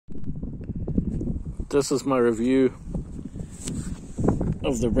This is my review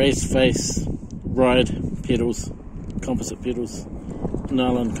of the Raceface Ride pedals, composite pedals,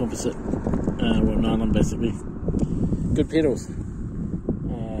 nylon composite, well, nylon basically. Good pedals.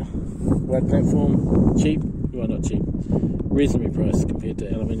 White platform, cheap, well not cheap, reasonably priced compared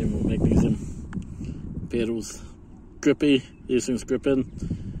to aluminium or magnesium pedals. Grippy, these things grip in.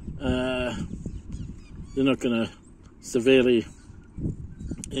 They're not going to severely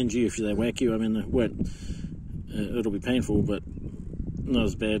injure you if they whack you. I mean, it won't, it'll be painful, but not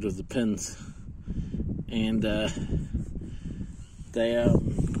as bad as the pins. And they are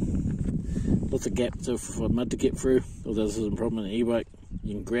lots of gaps for mud to get through, although this isn't a problem on an e-bike.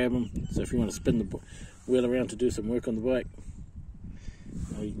 You can grab them, so if you want to spin the wheel around to do some work on the bike,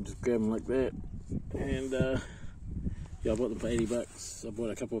 you can just grab them like that. And yeah, I bought them for 80 bucks. I bought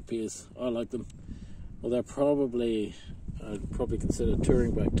a couple of pairs. I like them. Although I'd probably consider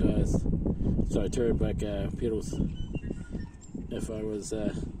touring bike tires, sorry, touring bike pedals. If I was,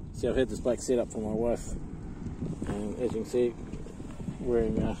 see, I've had this bike set up for my wife, and as you can see,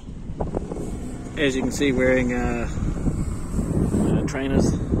 wearing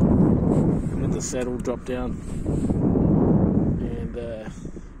trainers with the saddle drop down, and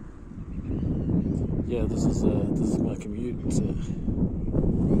yeah, this is my commute.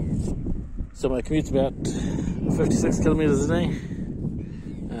 So my commute's about 56 kilometers a day,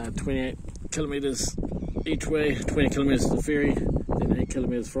 28 kilometers each way, 20 kilometers to the ferry, then 8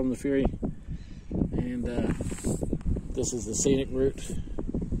 kilometers from the ferry, and this is the scenic route.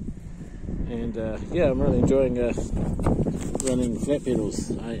 And yeah, I'm really enjoying running flat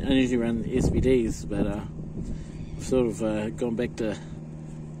pedals. I usually run SBDs, but I've sort of gone back to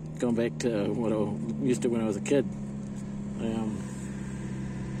what I used to when I was a kid.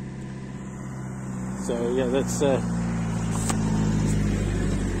 So yeah, that's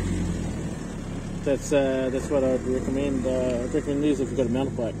what I'd recommend. I'd recommend these if you've got a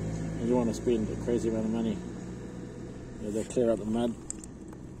mountain bike and you want to spend a crazy amount of money. They'll clear out the mud.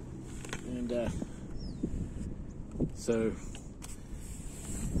 And so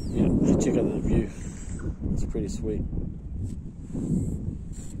yeah, check out the view. It's pretty sweet.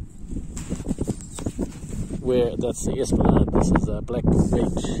 That's the Esplanade. This is Black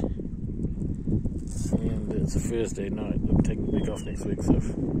Beach, and it's a Thursday night. I'm taking the week off next week, so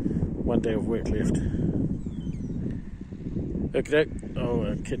one day of work left. Okay,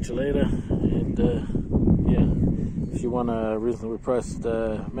 I'll catch you later. And yeah, if you want a reasonably priced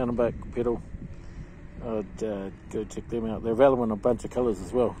mountain bike pedal, I'd go check them out. They're available in a bunch of colours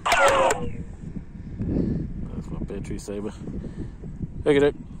as well. That's my battery saver.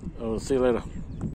 Okay, I'll see you later.